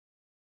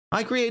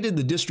I created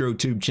the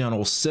DistroTube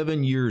channel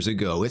 7 years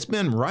ago. It's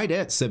been right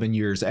at 7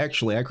 years,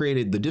 actually. I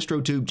created the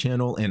DistroTube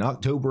channel in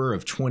October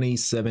of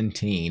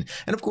 2017.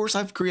 And of course,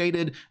 I've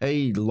created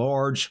a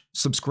large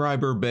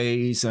subscriber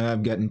base.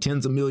 I've gotten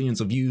tens of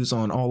millions of views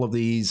on all of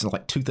these,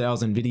 like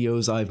 2,000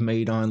 videos I've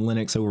made on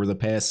Linux over the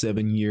past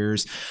 7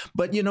 years.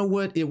 But you know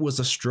what? It was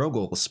a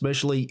struggle,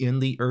 especially in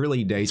the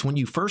early days. When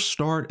you first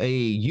start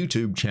a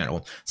YouTube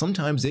channel,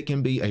 sometimes it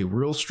can be a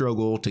real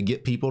struggle to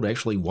get people to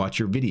actually watch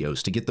your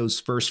videos, to get those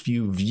first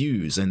few views,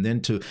 and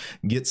then to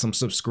get some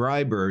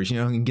subscribers,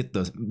 and get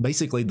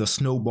basically the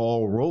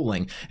snowball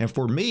rolling. And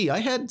for me,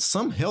 I had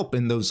some help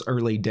in those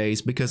early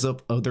days because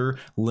of other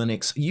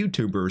Linux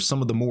YouTubers.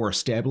 Some of the more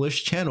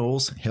established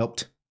channels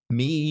helped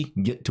me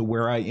get to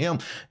where I am.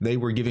 They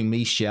were giving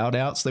me shout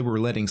outs. They were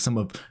letting some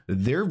of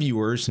their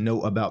viewers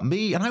know about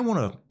me, and I want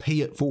to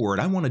pay it forward.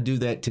 I want to do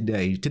that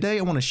today. Today,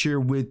 I want to share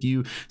with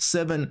you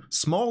 7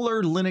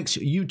 smaller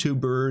Linux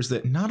YouTubers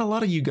that not a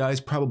lot of you guys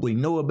probably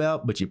know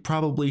about, but you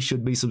probably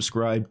should be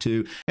subscribed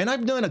to. And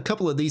I've done a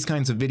couple of these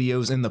kinds of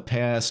videos in the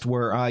past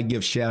where I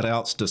give shout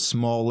outs to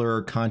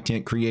smaller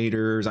content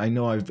creators. I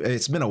know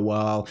it's been a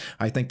while.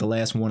 I think the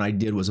last one I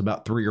did was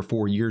about 3 or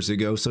 4 years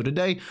ago. So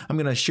today, I'm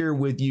going to share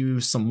with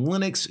you some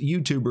Linux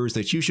YouTubers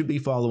that you should be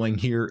following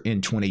here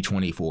in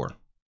 2024.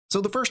 So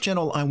the first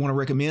channel I want to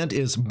recommend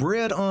is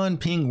Bread on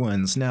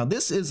Penguins. Now,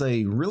 this is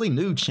a really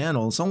new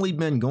channel. It's only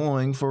been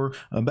going for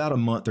about a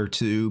month or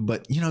two,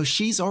 but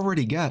she's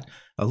already got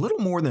a little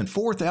more than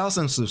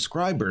 4,000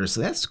 subscribers.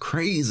 That's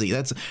crazy.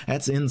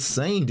 That's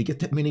insane to get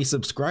that many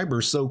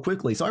subscribers so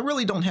quickly. So I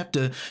really don't have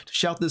to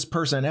shout this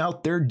person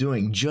out. They're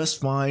doing just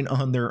fine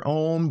on their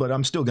own, but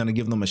I'm still going to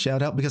give them a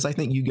shout out because I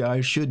think you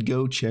guys should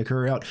go check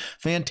her out.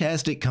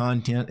 Fantastic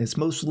content. It's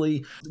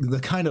mostly the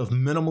kind of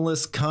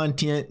minimalist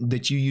content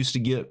that you used to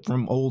get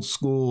from old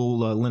school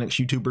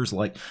Linux YouTubers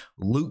like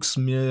Luke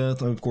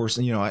Smith. Of course,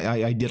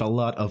 I did a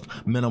lot of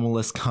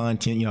minimalist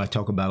content. I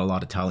talk about a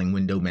lot of tiling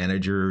window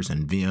managers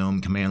and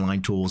Vim, command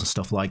line tools and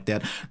stuff like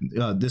that.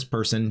 This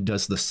person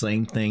does the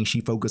same thing.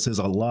 She focuses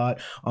a lot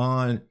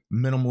on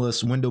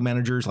minimalist window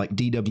managers like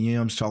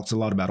DWMs, talks a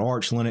lot about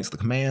Arch Linux, the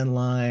command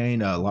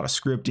line, a lot of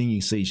scripting.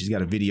 You see she's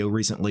got a video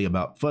recently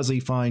about Fuzzy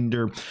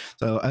Finder.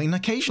 So, and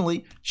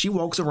occasionally she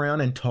walks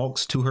around and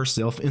talks to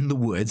herself in the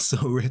woods.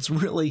 So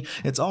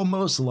it's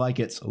almost like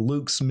it's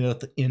Luke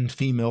Smith in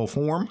female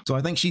form. So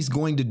I think she's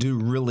going to do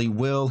really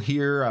well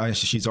here.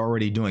 She's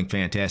already doing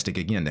fantastic.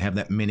 Again, to have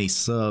that many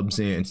subs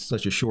in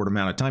such a short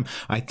amount of time.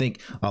 I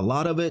think a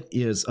lot of it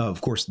is, of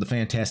course, the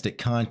fantastic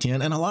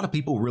content. And a lot of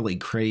people really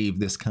crave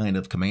this kind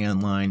of command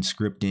line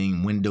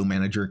scripting, window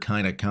manager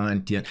kind of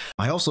content.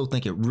 I also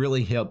think it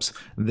really helps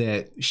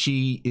that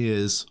she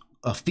is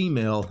a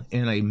female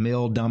in a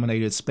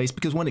male-dominated space,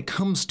 because when it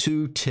comes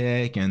to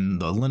tech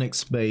and the Linux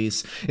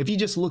space, if you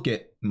just look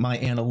at my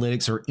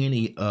analytics or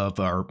any of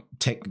our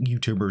tech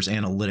YouTubers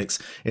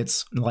analytics,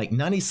 it's like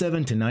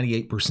 97 to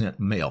 98%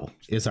 male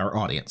is our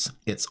audience.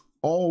 It's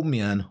all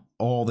men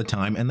all the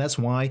time, and that's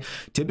why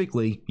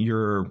typically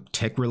your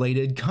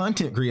tech-related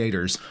content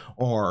creators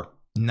are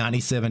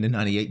 97 to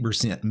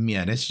 98%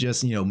 men. It's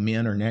just,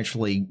 men are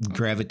naturally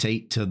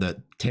gravitate to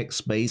the tech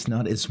space.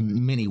 Not as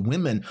many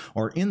women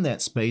are in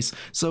that space.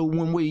 So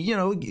when we,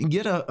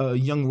 get a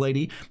young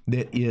lady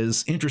that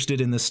is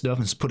interested in this stuff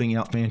and is putting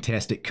out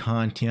fantastic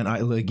content,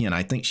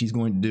 I think she's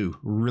going to do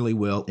really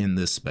well in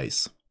this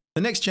space. The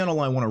next channel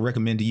I want to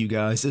recommend to you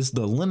guys is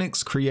the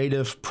Linux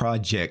Creative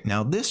Project.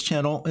 Now, this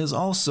channel is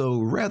also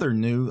rather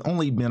new,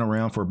 only been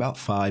around for about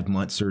 5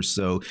 months or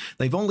so.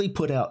 They've only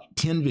put out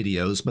 10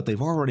 videos, but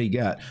they've already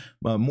got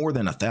more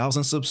than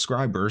 1,000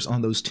 subscribers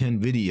on those 10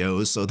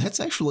 videos. So that's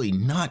actually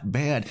not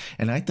bad.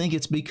 And I think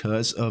it's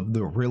because of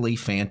the really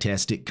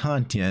fantastic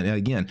content.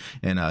 Again,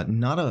 and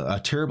not a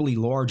terribly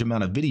large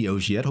amount of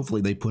videos yet.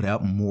 Hopefully they put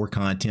out more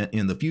content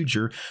in the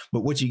future.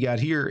 But what you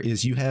got here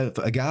is you have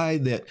a guy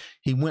that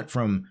he went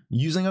from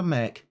using a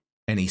Mac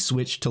and he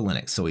switched to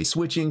Linux. So he's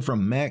switching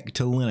from Mac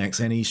to Linux,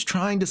 and he's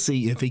trying to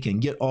see if he can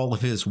get all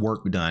of his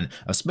work done,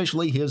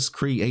 especially his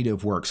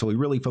creative work. So he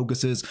really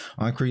focuses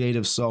on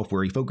creative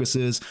software. He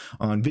focuses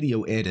on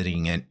video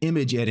editing and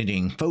image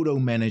editing, photo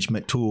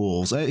management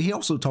tools. He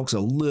also talks a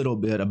little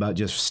bit about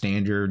just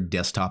standard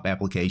desktop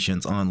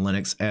applications on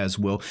Linux as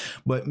well.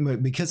 But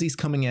because he's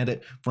coming at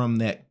it from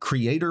that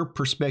creator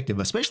perspective,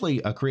 especially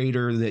a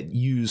creator that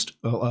used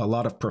a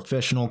lot of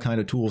professional kind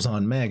of tools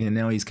on Mac, and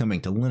now he's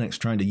coming to Linux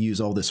trying to use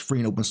all this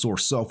free and open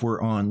source software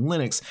on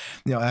Linux.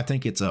 I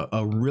think it's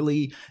a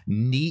really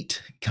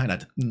neat kind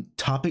of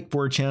topic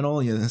for a channel.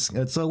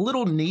 It's a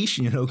little niche,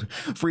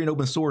 free and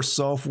open source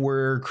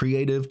software,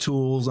 creative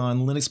tools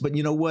on Linux. But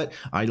you know what?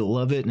 I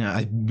love it, and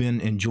I've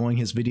been enjoying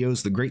his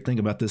videos. The great thing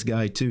about this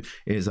guy too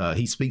is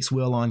he speaks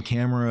well on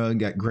camera,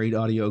 got great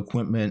audio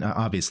equipment.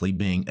 Obviously,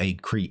 being a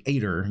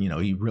creator,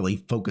 he really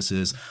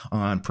focuses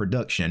on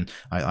production.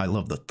 I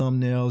love the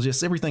thumbnails,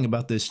 just everything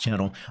about this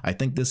channel. I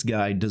think this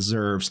guy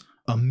deserves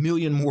 1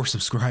 million more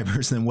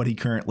subscribers than what he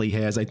currently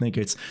has. I think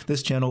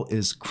this channel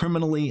is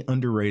criminally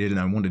underrated, and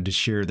I wanted to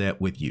share that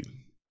with you.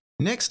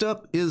 Next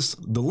up is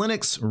the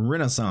Linux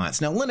Renaissance.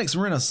 Now, Linux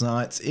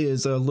Renaissance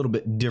is a little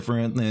bit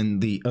different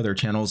than the other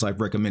channels I've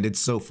recommended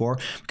so far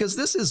because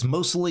this is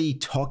mostly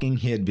talking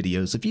head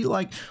videos. If you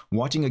like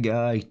watching a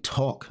guy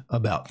talk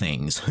about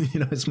things,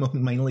 it's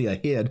mainly a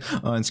head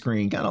on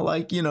screen, kind of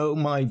like,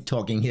 my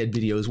talking head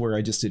videos where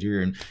I just sit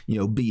here and,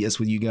 BS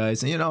with you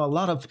guys. A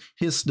lot of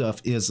his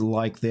stuff is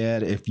like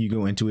that. If you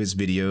go into his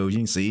videos, you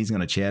can see he's going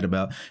to chat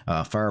about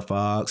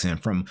Firefox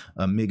and from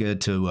Amiga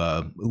to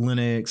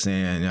Linux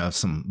and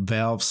some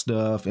Valve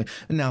stuff. And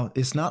now,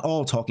 it's not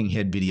all talking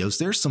head videos.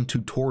 There's some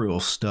tutorial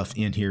stuff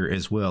in here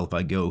as well. If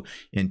I go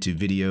into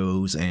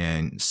videos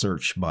and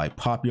search by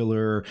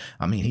popular,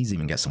 he's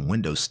even got some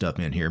Windows stuff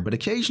in here, but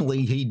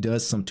occasionally he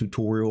does some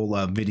tutorial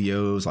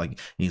videos, like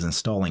he's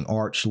installing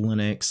Arch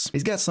Linux.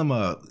 He's got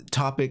some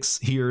topics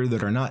here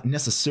that are not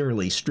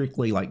necessarily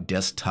strictly like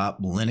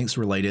desktop Linux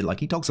related. Like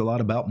he talks a lot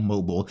about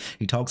mobile.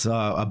 He talks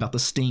about the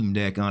Steam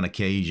Deck on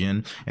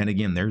occasion. And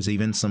again, there's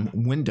even some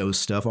Windows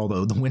stuff,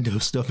 although the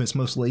Windows stuff is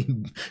mostly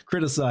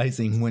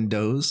criticizing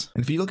Windows.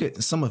 And if you look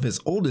at some of his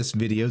oldest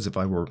videos, if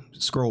I were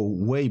scroll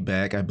way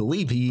back, I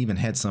believe he even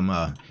had some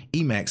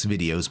Emacs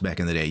videos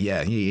back in the day.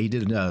 Yeah, he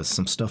did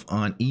some stuff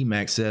on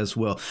Emacs as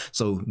well.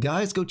 So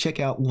guys, go check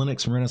out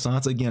Linux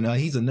Renaissance. Again,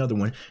 he's another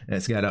one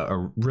that's got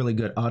a really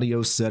good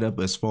audio setup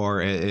as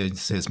far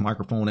as his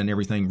microphone and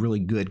everything, really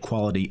good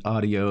quality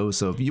audio.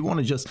 So if you want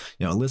to just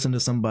listen to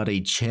somebody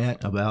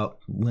chat about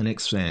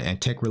Linux and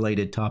tech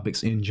related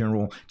topics in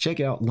general, check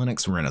out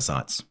Linux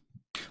Renaissance.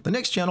 The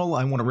next channel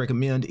I want to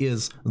recommend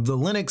is The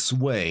Linux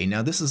Way.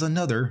 Now, this is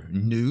another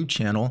new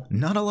channel.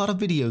 Not a lot of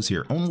videos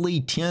here, only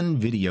 10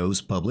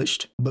 videos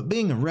published. But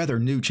being a rather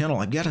new channel,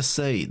 I've got to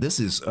say, this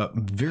is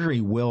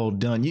very well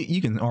done.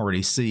 You can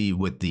already see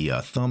with the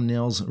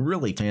thumbnails,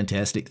 really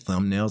fantastic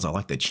thumbnails. I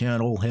like the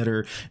channel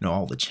header,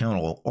 all the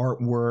channel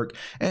artwork.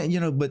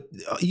 And, but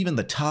even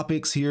the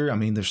topics here,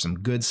 there's some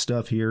good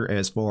stuff here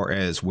as far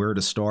as where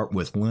to start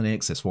with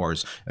Linux, as far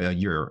as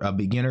you're a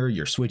beginner,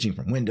 you're switching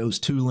from Windows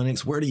to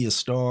Linux, where do you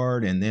start?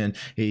 And then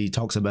he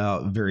talks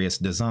about various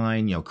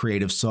design,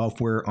 creative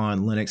software on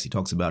Linux. He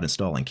talks about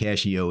installing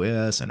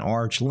CachyOS and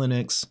Arch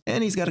Linux,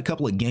 and he's got a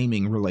couple of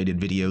gaming related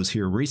videos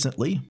here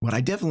recently. But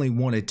I definitely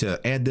wanted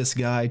to add this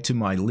guy to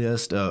my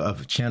list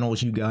of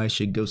channels you guys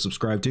should go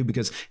subscribe to,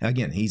 because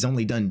again, he's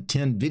only done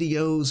 10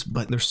 videos,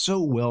 but they're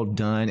so well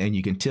done, and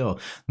you can tell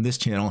this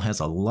channel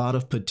has a lot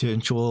of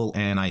potential.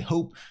 And I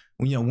hope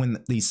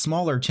when these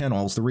smaller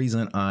channels, the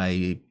reason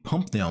I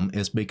pump them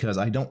is because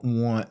I don't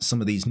want some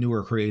of these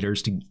newer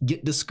creators to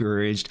get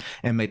discouraged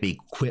and maybe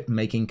quit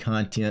making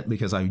content,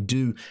 because I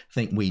do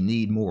think we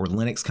need more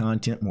Linux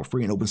content, more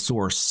free and open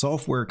source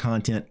software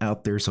content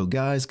out there. So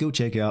guys, go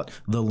check out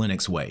The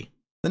Linux Way.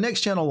 The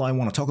next channel I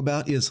want to talk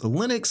about is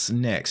Linux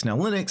Next. Now,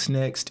 Linux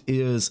Next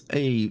is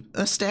a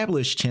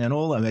established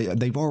channel.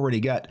 They've already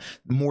got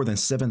more than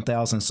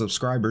 7,000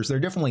 subscribers. They're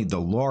definitely the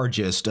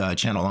largest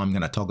channel I'm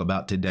going to talk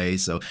about today.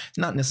 So it's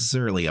not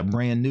necessarily a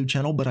brand new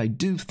channel, but I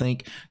do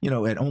think,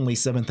 at only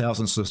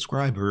 7,000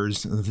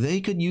 subscribers,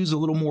 they could use a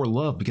little more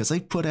love, because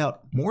they've put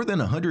out more than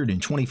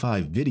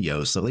 125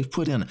 videos. So they've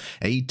put in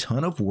a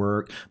ton of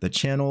work. The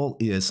channel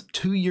is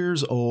 2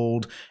 years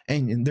old,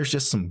 and there's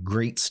just some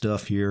great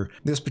stuff here.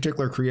 This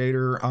particular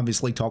creator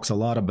obviously talks a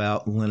lot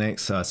about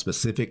Linux,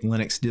 specific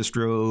Linux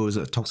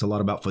distros, talks a lot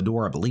about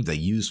Fedora. I believe they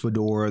use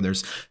Fedora.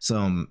 There's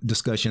some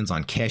discussions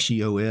on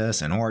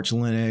CachyOS and Arch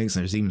Linux.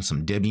 There's even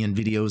some Debian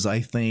videos,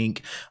 I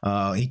think.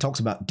 He talks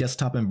about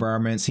desktop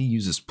environments. He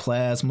uses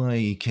Plasma.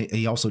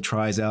 He also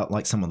tries out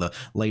like some of the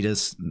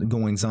latest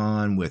goings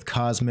on with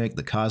Cosmic,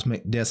 the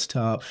Cosmic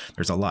desktop.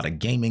 There's a lot of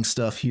gaming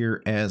stuff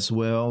here as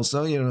well.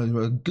 So,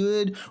 a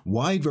good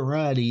wide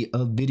variety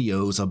of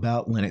videos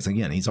about Linux.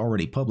 Again, he's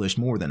already published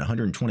more than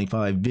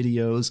 125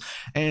 videos,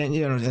 and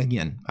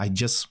again,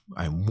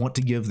 I want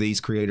to give these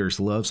creators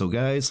love. So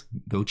guys,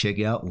 go check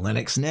out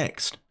Linux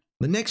Next.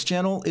 The next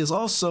channel is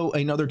also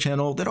another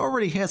channel that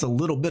already has a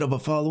little bit of a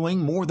following,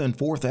 more than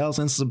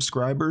 4,000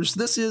 subscribers.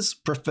 This is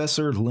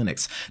Professor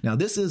Linux. Now,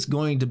 this is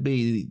going to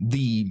be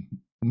the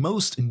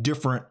most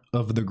different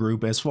of the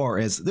group, as far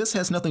as this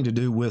has nothing to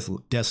do with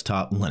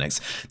desktop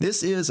Linux.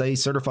 This is a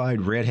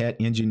certified Red Hat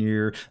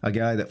engineer, a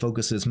guy that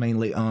focuses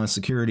mainly on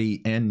security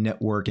and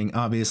networking.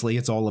 Obviously,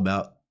 it's all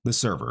about the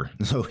server.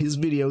 So his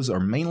videos are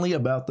mainly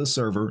about the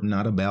server,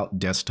 not about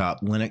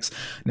desktop Linux.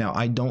 Now,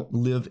 I don't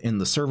live in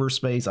the server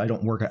space. I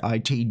don't work an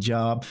IT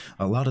job.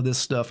 A lot of this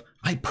stuff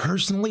I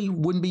personally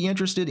wouldn't be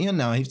interested in.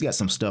 Now, he's got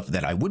some stuff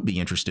that I would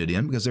be interested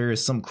in, because there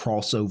is some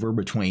crossover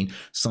between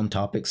some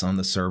topics on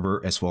the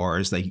server, as far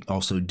as they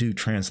also do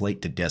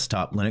translate to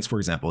desktop Linux. For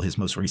example, his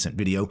most recent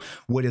video,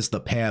 what is the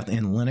path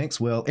in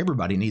Linux? Well,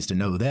 everybody needs to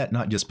know that,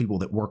 not just people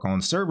that work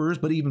on servers,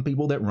 but even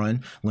people that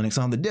run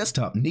Linux on the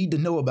desktop need to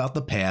know about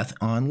the path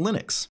on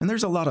Linux. And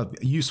there's a lot of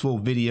useful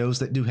videos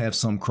that do have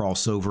some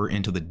crossover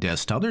into the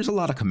desktop. There's a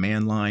lot of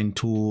command line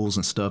tools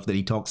and stuff that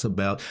he talks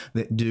about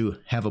that do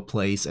have a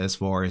place, as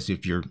far as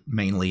if you're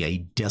mainly a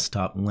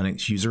desktop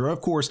Linux user.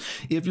 Of course,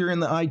 if you're in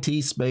the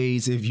IT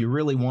space, if you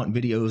really want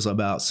videos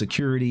about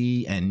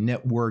security and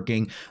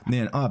networking,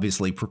 then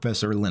obviously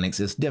Professor Linux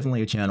is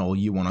definitely a channel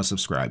you want to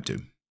subscribe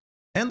to.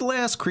 And the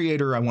last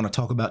creator I want to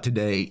talk about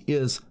today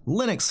is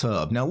Linux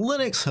Hub. Now,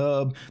 Linux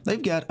Hub,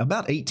 they've got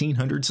about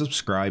 1,800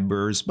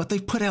 subscribers, but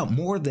they've put out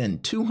more than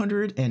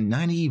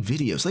 290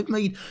 videos. They've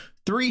made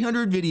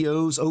 300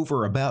 videos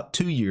over about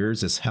 2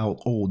 years is how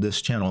old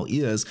this channel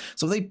is.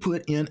 So they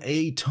put in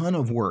a ton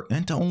of work,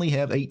 and to only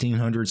have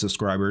 1,800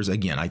 subscribers,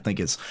 again, I think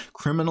it's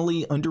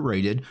criminally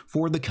underrated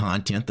for the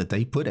content that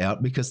they put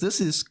out, because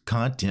this is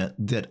content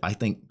that I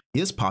think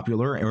is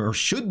popular, or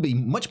should be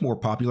much more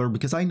popular,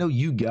 because I know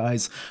you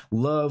guys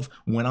love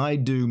when I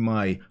do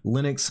my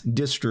Linux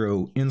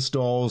distro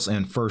installs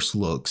and first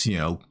looks, you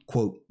know,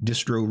 quote,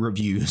 distro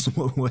reviews,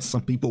 what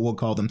some people will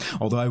call them,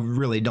 although I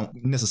really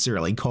don't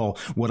necessarily call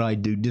what I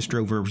do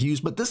distro reviews,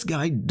 but this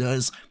guy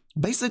does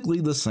basically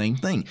the same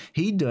thing.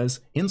 He does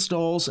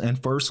installs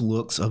and first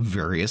looks of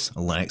various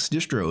Linux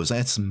distros.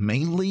 That's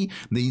mainly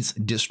these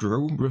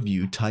distro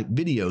review type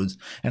videos,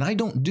 and I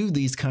don't do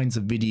these kinds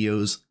of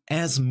videos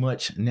as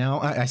much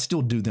now. I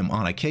still do them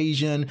on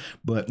occasion,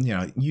 but you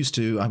know, used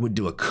to, I would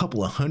do a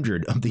couple of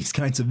hundred of these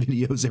kinds of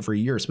videos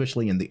every year,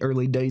 especially in the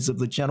early days of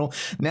the channel.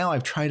 Now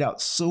I've tried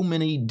out so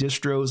many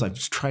distros. I've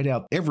tried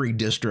out every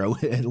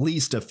distro at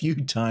least a few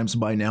times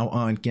by now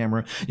on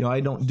camera. You know, I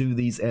don't do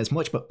these as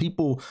much, but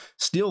people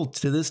still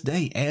to this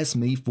day ask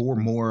me for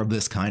more of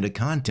this kind of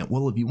content.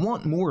 Well, if you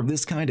want more of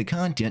this kind of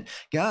content,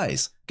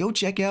 guys, go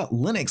check out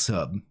Linux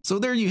Hub. So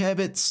there you have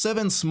it,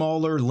 7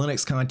 smaller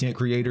Linux content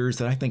creators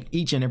that I think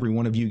each and every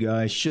one of you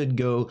guys should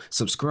go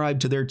subscribe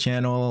to their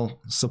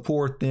channel,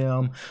 support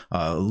them,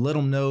 let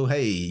them know,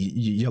 hey,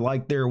 you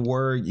like their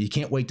work, you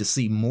can't wait to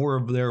see more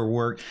of their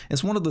work.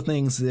 It's one of the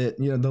things that,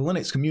 you know, the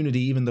Linux community,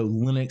 even though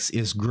Linux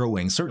is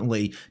growing,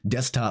 certainly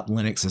desktop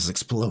Linux is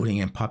exploding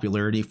in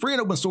popularity. Free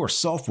and open source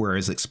software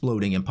is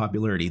exploding in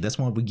popularity. That's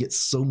why we get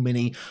so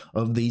many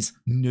of these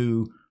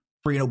new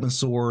free and open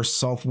source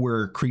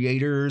software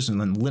creators and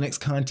then Linux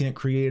content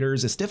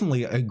creators. It's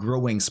definitely a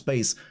growing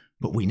space,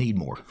 but we need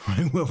more.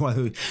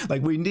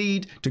 Like, we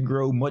need to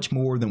grow much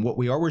more than what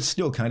we are. We're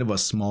still kind of a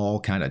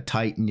small, kind of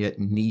tight-knit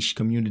niche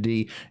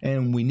community,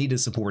 and we need to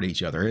support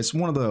each other. It's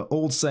one of the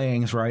old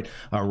sayings, right?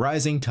 A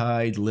rising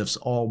tide lifts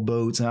all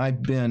boats, and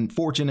I've been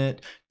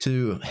fortunate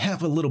to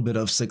have a little bit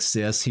of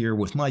success here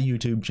with my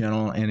YouTube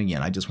channel, and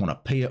again, I just want to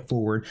pay it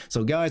forward.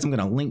 So guys, I'm going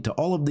to link to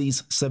all of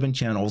these 7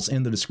 channels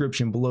in the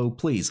description below.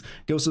 Please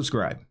go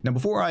subscribe. Now,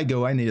 before I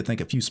go, I need to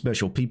thank a few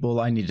special people.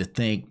 I need to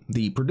thank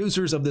the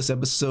producers of this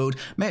episode: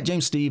 Matt,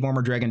 James, Steve,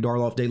 Armor Dragon,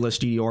 Darloff, Dayless,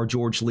 GDR,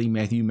 George, Lee,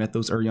 Matthew,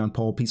 Methos, Arion,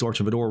 Paul, Peace, Arch,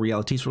 Vador,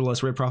 Realities for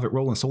Less, Red Prophet,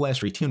 Roland,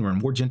 Solastry, Tunerin,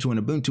 War Gentoo, and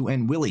Ubuntu,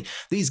 and Willie.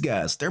 These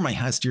guys, they're my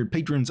highest-tiered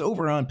patrons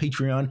over on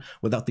Patreon.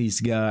 Without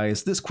these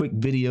guys, this quick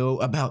video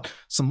about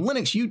some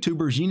Linux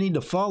YouTubers you need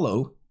to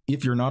follow,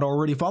 if you're not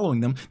already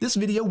following them, this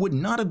video would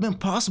not have been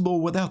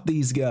possible without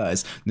these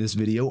guys. This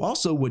video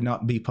also would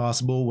not be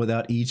possible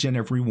without each and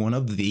every one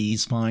of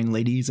these fine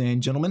ladies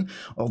and gentlemen.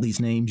 All these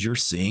names you're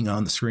seeing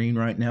on the screen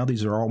right now,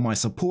 these are all my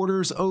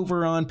supporters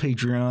over on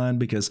Patreon,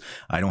 because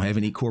I don't have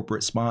any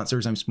corporate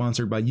sponsors. I'm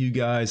sponsored by you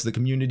guys, the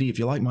community. If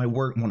you like my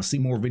work and want to see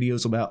more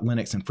videos about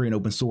Linux and free and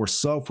open source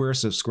software,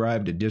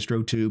 subscribe to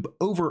DistroTube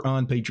over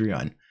on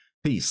Patreon.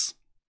 Peace.